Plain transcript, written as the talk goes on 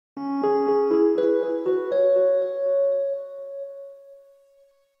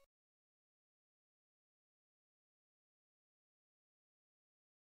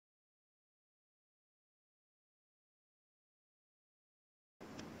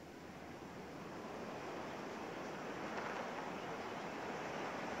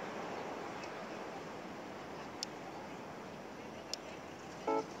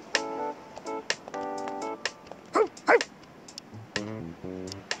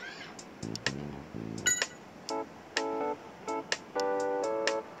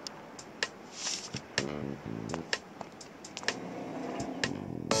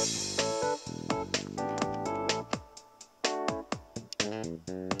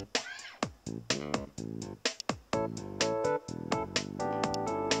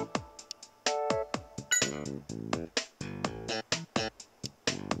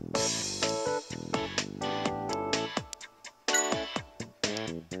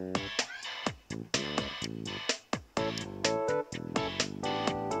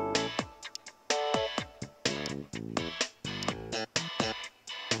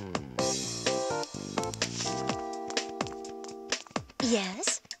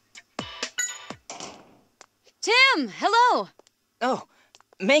Yes? Tim, hello! Oh,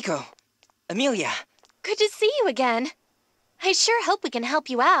 Mako. Amelia. Good to see you again. I sure hope we can help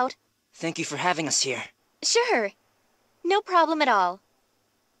you out. Thank you for having us here. Sure. No problem at all.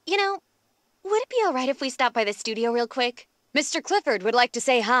 You know, would it be all right if we stop by the studio real quick? Mr. Clifford would like to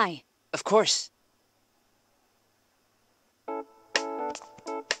say hi. Of course.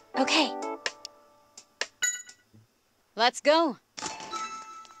 Okay. Let's go.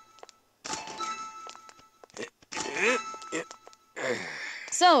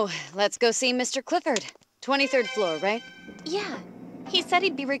 So, let's go see Mr. Clifford. 23rd floor, right? Yeah. He said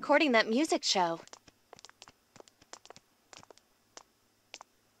he'd be recording that music show.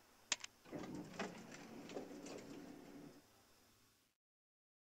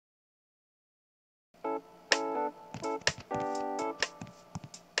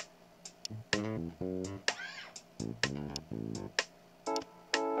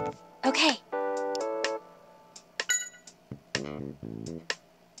 Okay.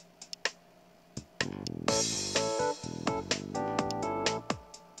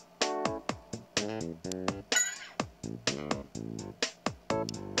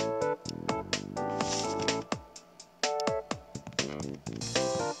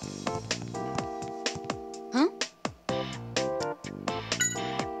 Huh?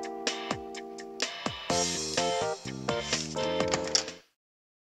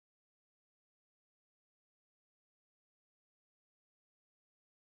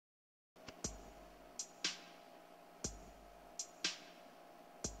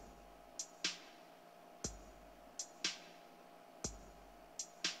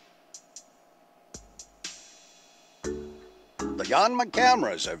 The Yanma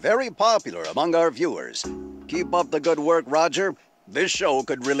cameras are very popular among our viewers. Keep up the good work, Roger. This show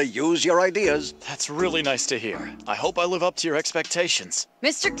could really use your ideas. That's really nice to hear. I hope I live up to your expectations.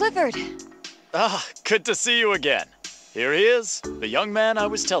 Mr. Clifford! Ah, good to see you again. Here he is, the young man I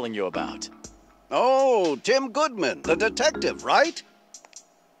was telling you about. Oh, Tim Goodman, the detective, right?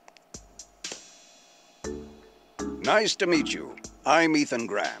 Nice to meet you. I'm Ethan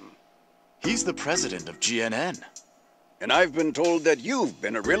Graham. He's the president of GNN. And I've been told that you've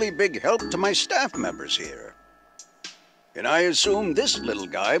been a really big help to my staff members here. And I assume this little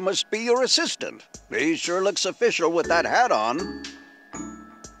guy must be your assistant. He sure looks official with that hat on.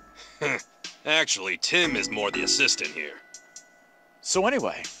 Actually, Tim is more the assistant here. So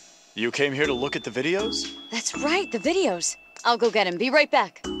anyway, you came here to look at the videos? That's right, the videos. I'll go get him. Be right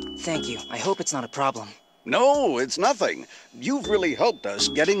back. Thank you. I hope it's not a problem. No, it's nothing. You've really helped us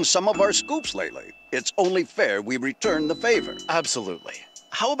getting some of our scoops lately. It's only fair we return the favor. Absolutely.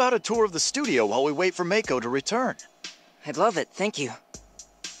 How about a tour of the studio while we wait for Mako to return? I'd love it. Thank you.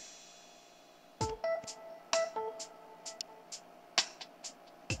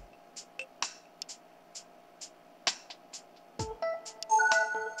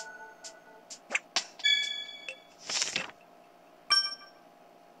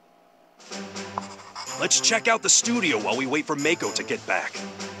 Let's check out the studio while we wait for Mako to get back.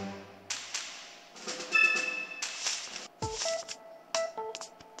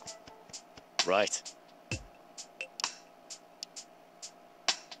 Right.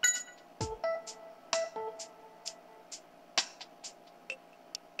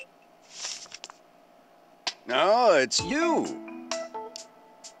 Oh, it's you.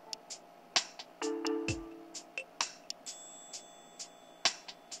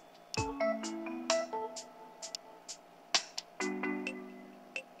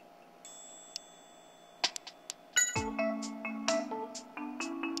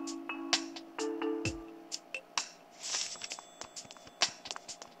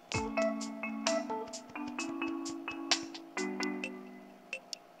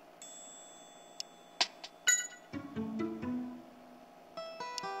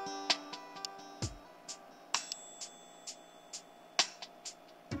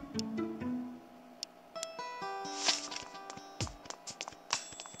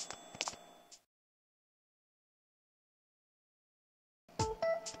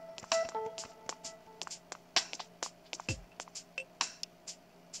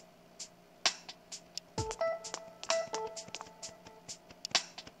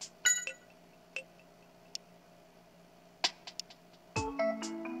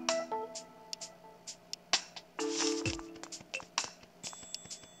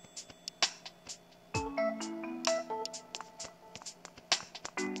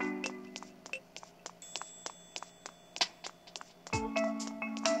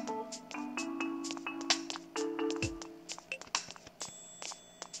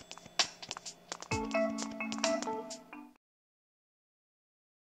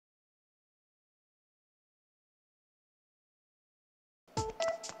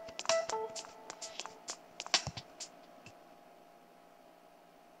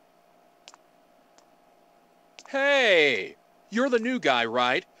 Hey, you're the new guy,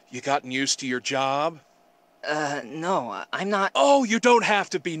 right? You gotten used to your job? No, I'm not. Oh, you don't have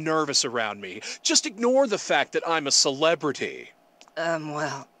to be nervous around me. Just ignore the fact that I'm a celebrity.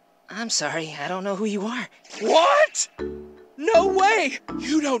 Well, I'm sorry, I don't know who you are. What? No way!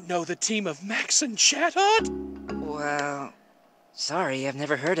 You don't know the team of Max and Chatot? Well, sorry, I've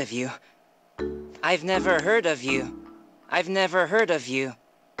never heard of you. I've never heard of you. I've never heard of you.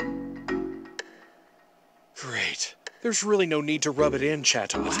 Great. There's really no need to rub it in,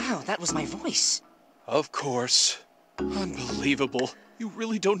 Chatot. Wow, that was my voice. Of course. Unbelievable. You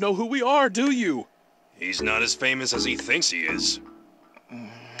really don't know who we are, do you? He's not as famous as he thinks he is.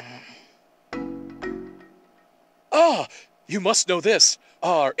 Ah, you must know this.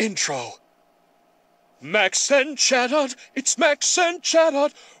 Our intro. Max and Chatot, it's Max and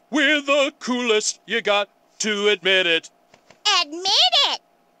Chatot. We're the coolest, you got to admit it. Admit it!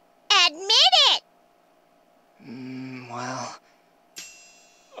 Admit it! Well,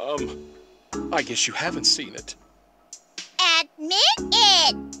 I guess you haven't seen it. Admit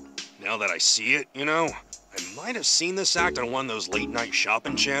it! Now that I see it, I might have seen this act on one of those late-night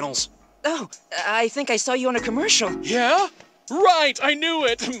shopping channels. oh, I think I saw you on a commercial. Yeah? Right, I knew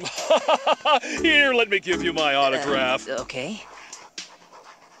it. Here, let me give you my autograph. Okay.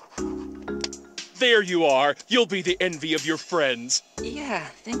 There you are. You'll be the envy of your friends. Yeah,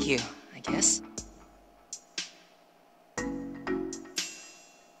 thank you, I guess.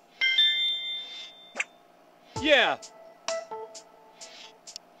 Yeah.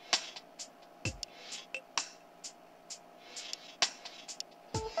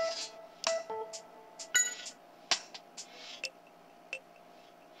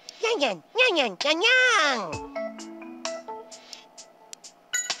 Yang, yang, yang, yang, yang!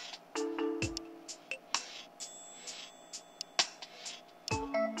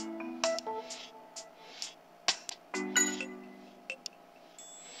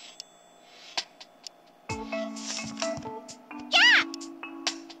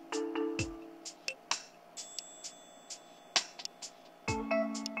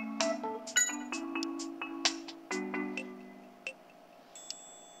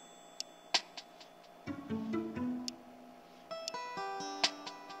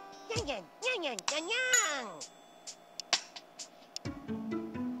 Yang, yang, yang, yang, yang, yang!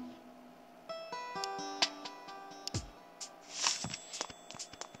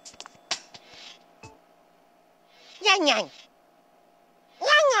 Yang, yang!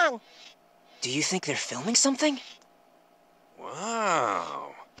 Yang, yang! Do you think they're filming something?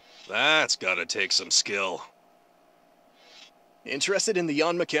 Wow. That's gotta take some skill. Interested in the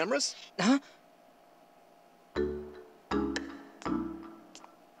Yanma cameras? Huh?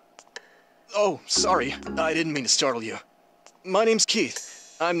 Oh, sorry. I didn't mean to startle you. My name's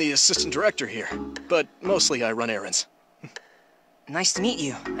Keith. I'm the assistant director here, but mostly I run errands. Nice to meet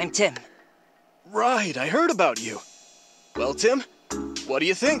you. I'm Tim. Right, I heard about you. Well, Tim, what do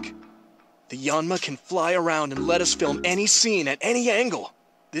you think? The Yanma can fly around and let us film any scene at any angle.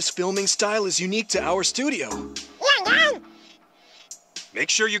 This filming style is unique to our studio. Yang, yang! Make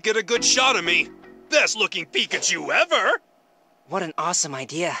sure you get a good shot of me. Best looking Pikachu ever! What an awesome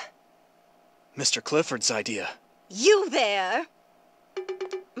idea. Mr. Clifford's idea. You there?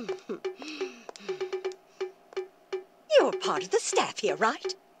 You're part of the staff here,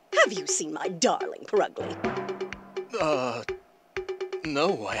 right? Have you seen my darling Purugly?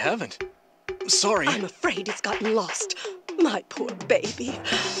 No, I haven't. Sorry. I'm afraid it's gotten lost. My poor baby.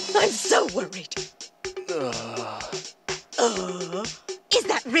 I'm so worried. Is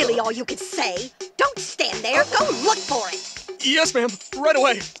that really all you could say? Don't stand there. Go look for it. Yes, ma'am. Right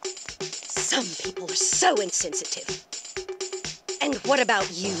away. Some people are so insensitive. And what about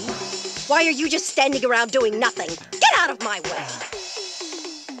you? Why are you just standing around doing nothing? Get out of my way.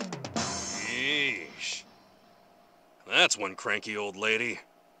 Yeesh. That's one cranky old lady.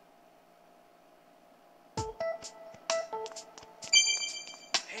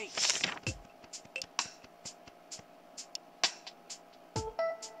 Hey.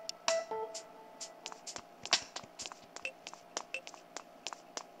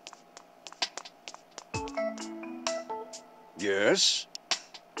 Yes?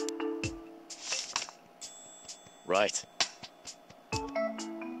 Right.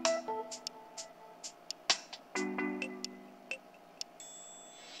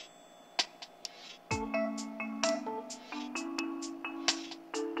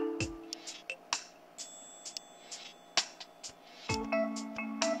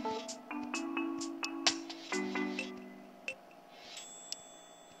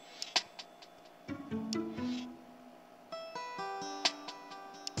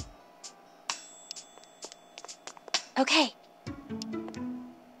 Okay.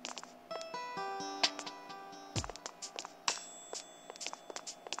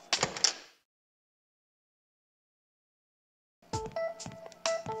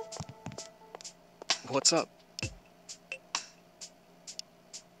 What's up?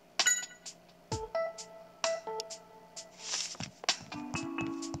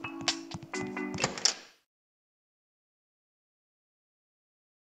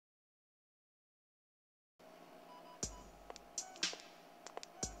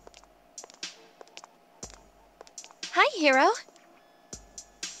 Hi, Hero.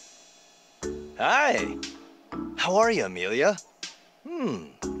 Hi. How are you, Amelia?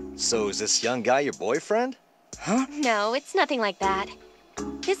 So is this young guy your boyfriend? Huh? No, it's nothing like that.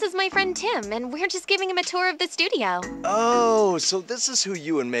 This is my friend Tim, and we're just giving him a tour of the studio. Oh, so this is who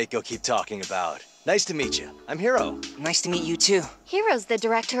you and Mako keep talking about. Nice to meet you. I'm Hiro. Nice to meet you too. Hero's the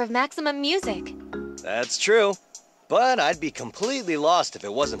director of Maximum Music. That's true. But I'd be completely lost if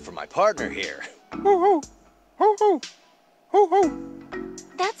it wasn't for my partner here.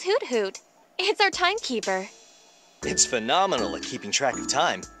 That's Hoot Hoot. It's our timekeeper. It's phenomenal at keeping track of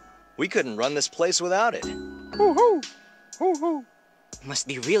time. We couldn't run this place without it. Must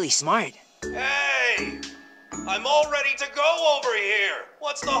be really smart. Hey! I'm all ready to go over here!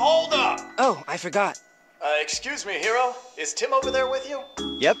 What's the holdup? Oh, I forgot. Excuse me, Hiro. Is Tim over there with you?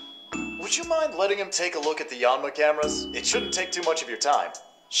 Yep. Would you mind letting him take a look at the Yanma cameras? It shouldn't take too much of your time.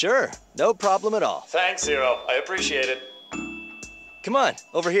 Sure. No problem at all. Thanks, Hiro. I appreciate it. Come on,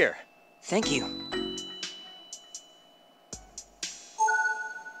 over here. Thank you.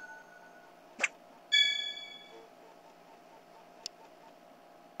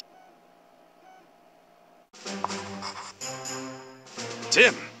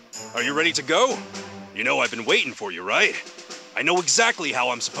 Tim, are you ready to go? You know I've been waiting for you, right? I know exactly how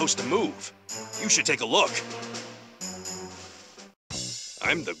I'm supposed to move. You should take a look.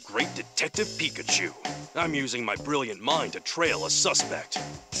 I'm the great detective Pikachu. I'm using my brilliant mind to trail a suspect.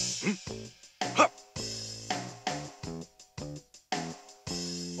 Huh.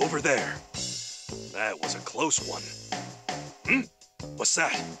 Over there. That was a close one. What's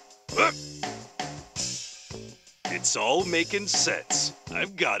that? Huh? It's all making sense.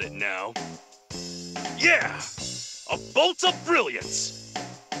 I've got it now. Yeah! A bolt of brilliance!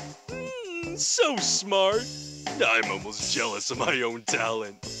 So smart. I'm almost jealous of my own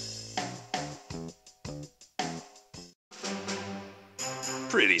talent.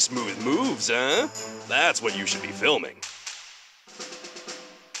 Pretty smooth moves, huh? That's what you should be filming.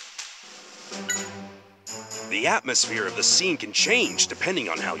 The atmosphere of the scene can change depending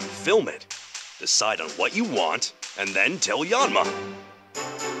on how you film it. Decide on what you want, and then tell Yanma.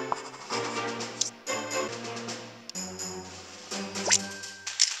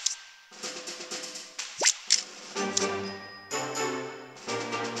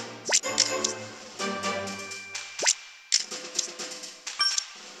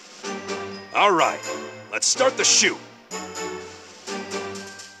 All right, let's start the shoot.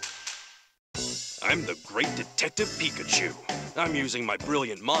 I'm the great detective Pikachu. I'm using my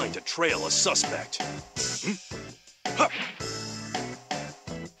brilliant mind to trail a suspect. Huh.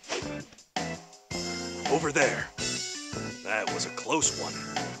 Over there. That was a close one.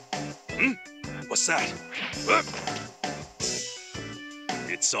 What's that?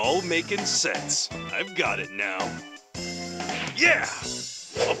 It's all making sense. I've got it now. Yeah!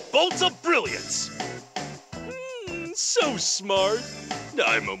 A bolt of brilliance! So smart.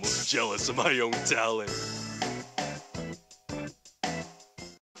 I'm almost jealous of my own talent.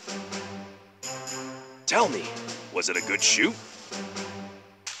 Tell me, was it a good shoot?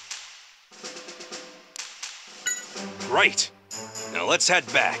 Great. Now let's head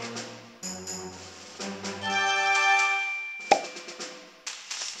back.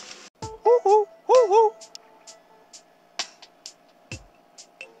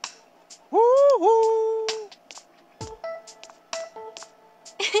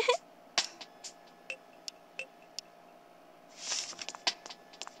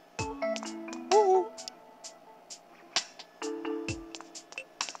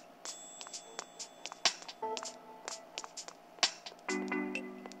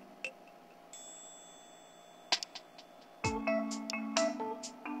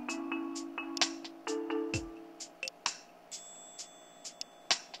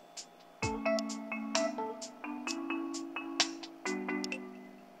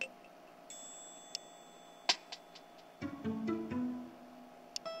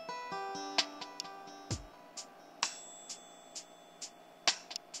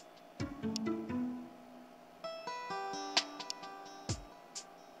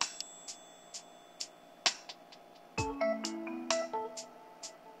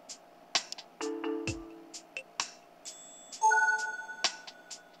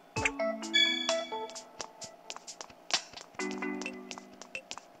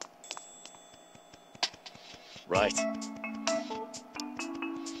 Right.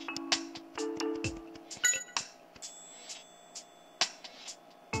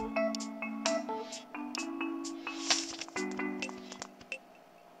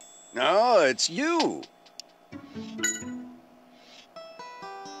 No, it's you.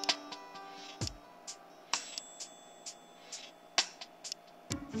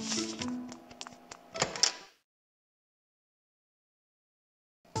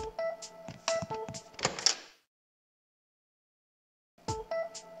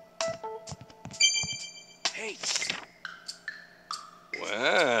 Hey,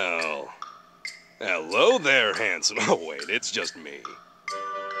 Well, hello there, handsome. Oh, wait, it's just me.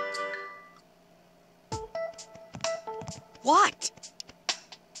 What?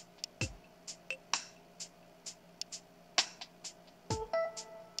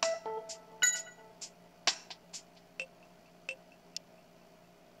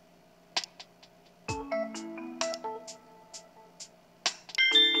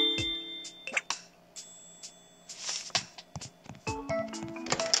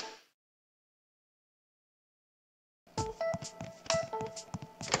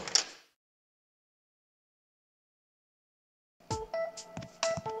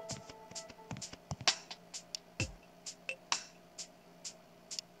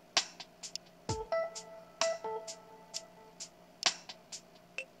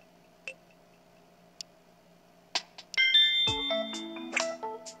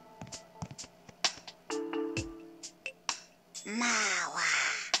 Mawa.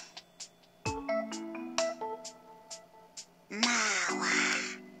 Mawa.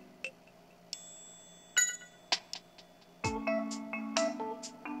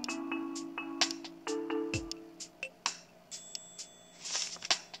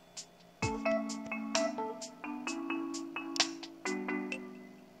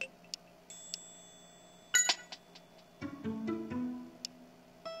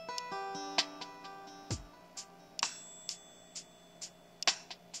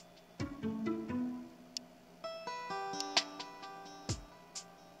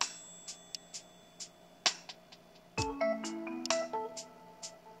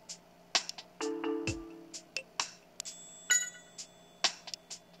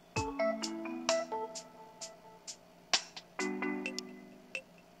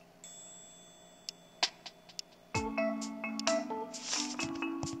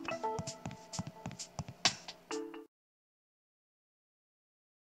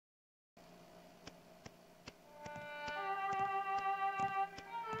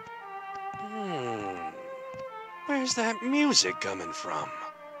 Where's that music coming from?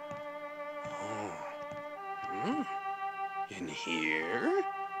 Oh. Hmm? In here?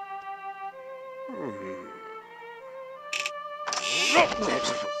 Hmm.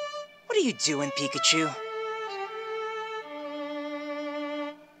 What are you doing, Pikachu?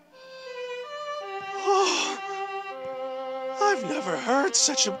 Oh, I've never heard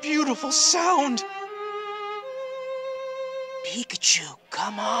such a beautiful sound. Pikachu,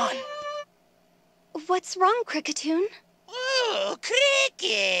 come on. What's wrong, Cricketoon? Oh,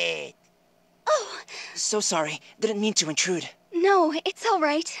 Cricket! Oh, So sorry. Didn't mean to intrude. no, it's all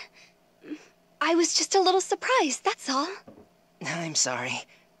right. I was just a little surprised, that's all. I'm sorry.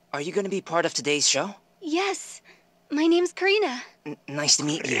 Are you going to be part of today's show? Yes, my name's Karina. Nice to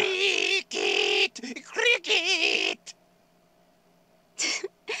meet you. Cricket! Cricket!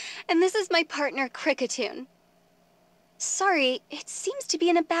 And this is my partner, Cricketoon. Sorry, it seems to be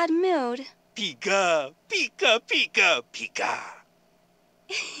in a bad mood. Pika! Pika! Pika! Pika!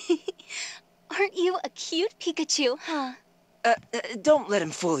 Aren't you a cute Pikachu, huh? Don't let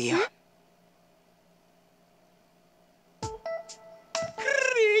him fool you.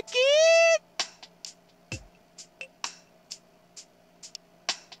 Cricket!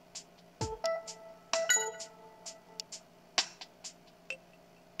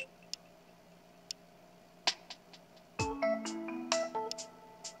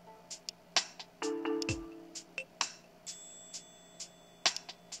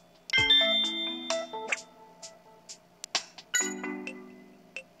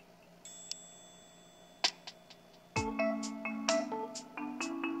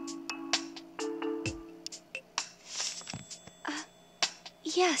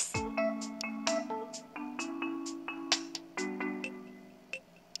 Yes.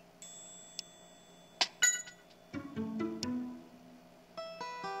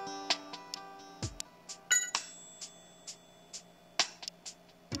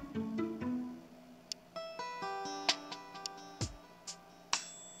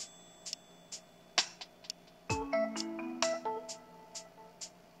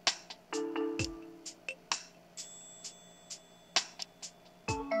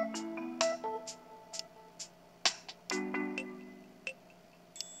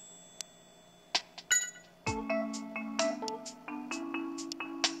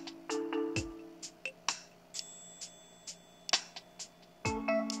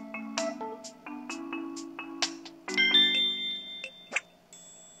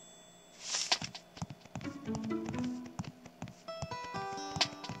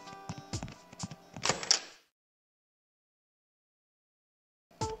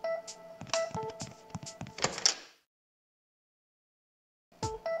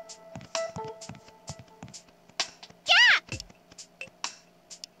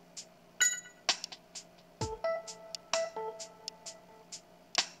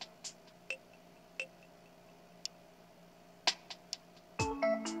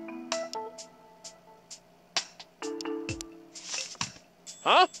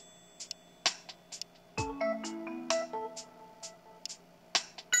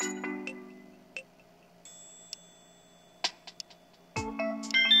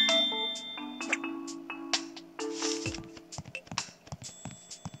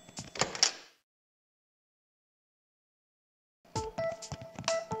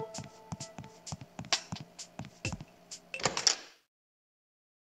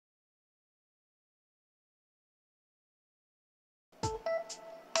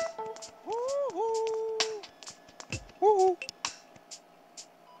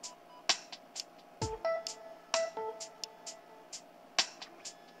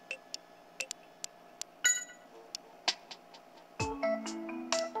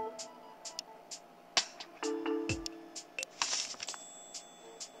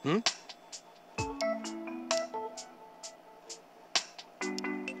 Hmm?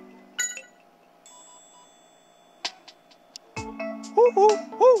 Woo woo,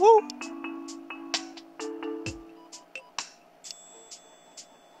 woo woo.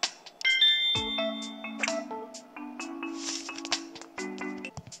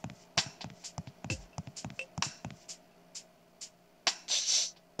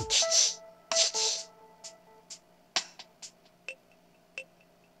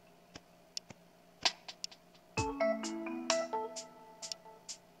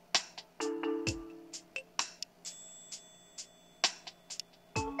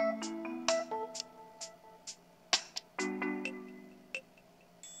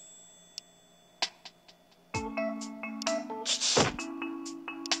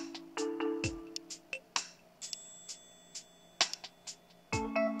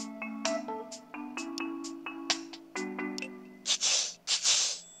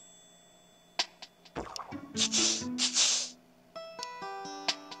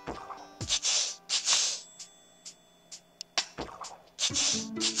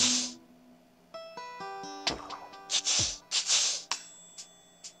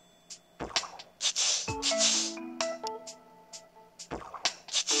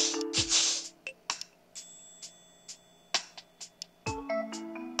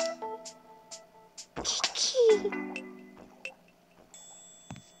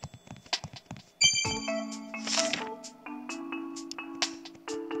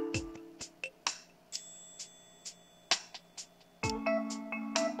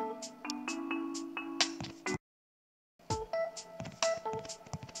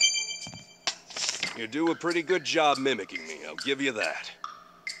 You do a pretty good job mimicking me, I'll give you that.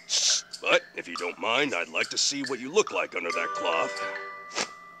 But if you don't mind, I'd like to see what you look like under that cloth.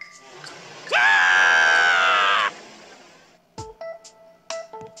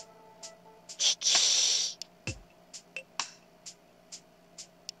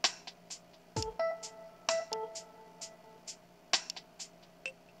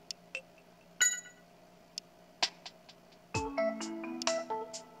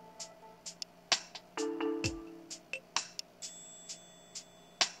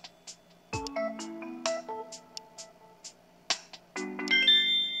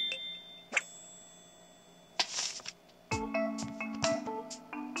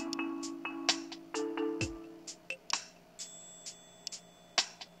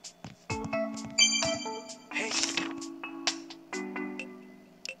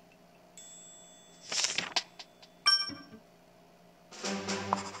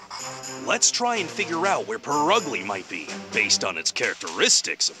 Let's try and figure out where Perugly might be, based on its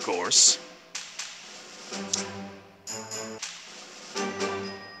characteristics, of course.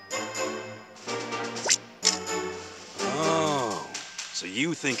 Oh, so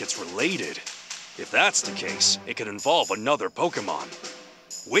you think it's related? If that's the case, it could involve another Pokemon.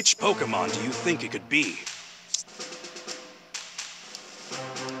 Which Pokemon do you think it could be?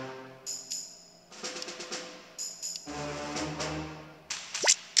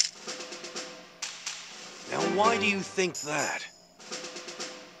 Why do you think that?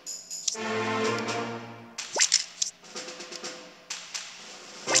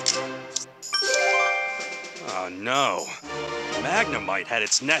 Oh no. Magnemite had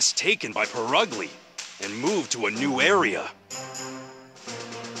its nest taken by Perugly and moved to a new area.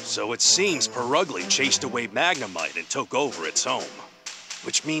 So it seems Perugly chased away Magnemite and took over its home.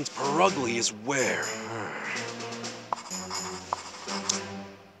 Which means Perugly is where?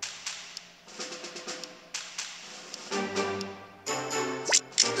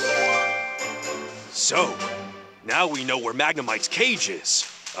 So, now we know where Magnemite's cage is.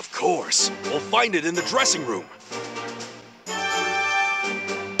 Of course, we'll find it in the dressing room.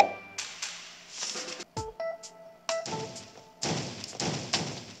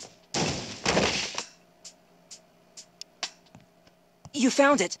 You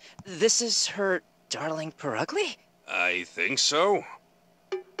found it. This is her darling Perugly? I think so.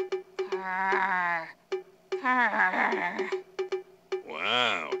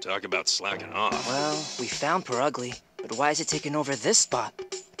 Wow, talk about slacking off. Well, we found Perugly, but why is it taking over this spot?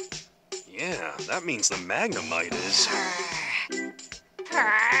 Yeah, that means the Magnemite is...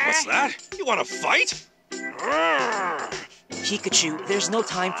 What's that? You want to fight? Pikachu, there's no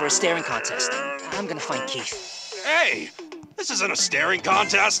time for a staring contest. I'm gonna find Keith. Hey! This isn't a staring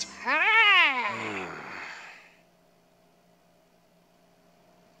contest!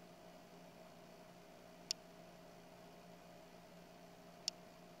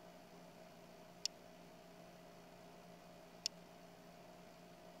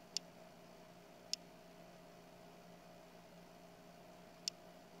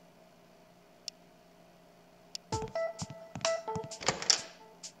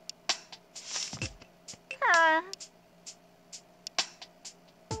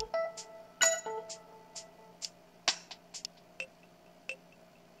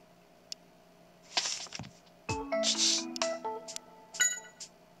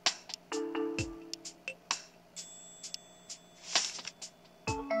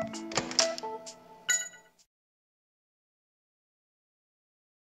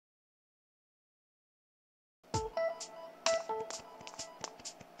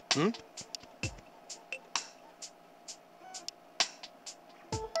 Hmm?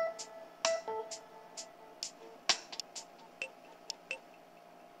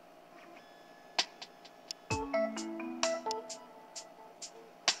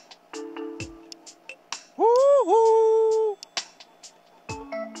 Woo-hoo!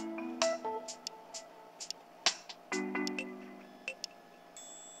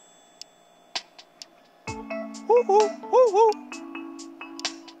 Woo-hoo! Woo-hoo!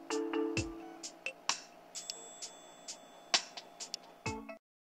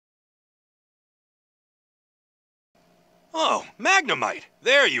 Oh, Magnemite!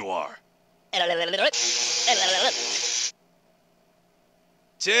 There you are!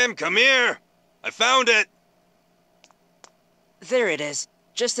 Tim, come here! I found it! There it is,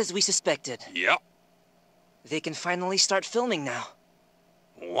 just as we suspected. Yep. They can finally start filming now.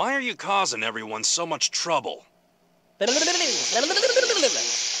 Why are you causing everyone so much trouble?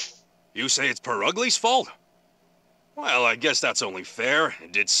 You say it's Perugly's fault? Well, I guess that's only fair.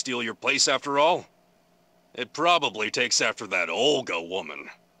 It did steal your place after all. It probably takes after that Olga woman.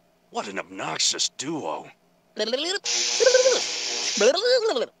 What an obnoxious duo.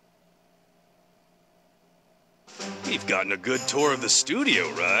 We've gotten a good tour of the studio,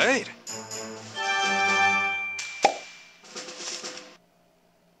 right?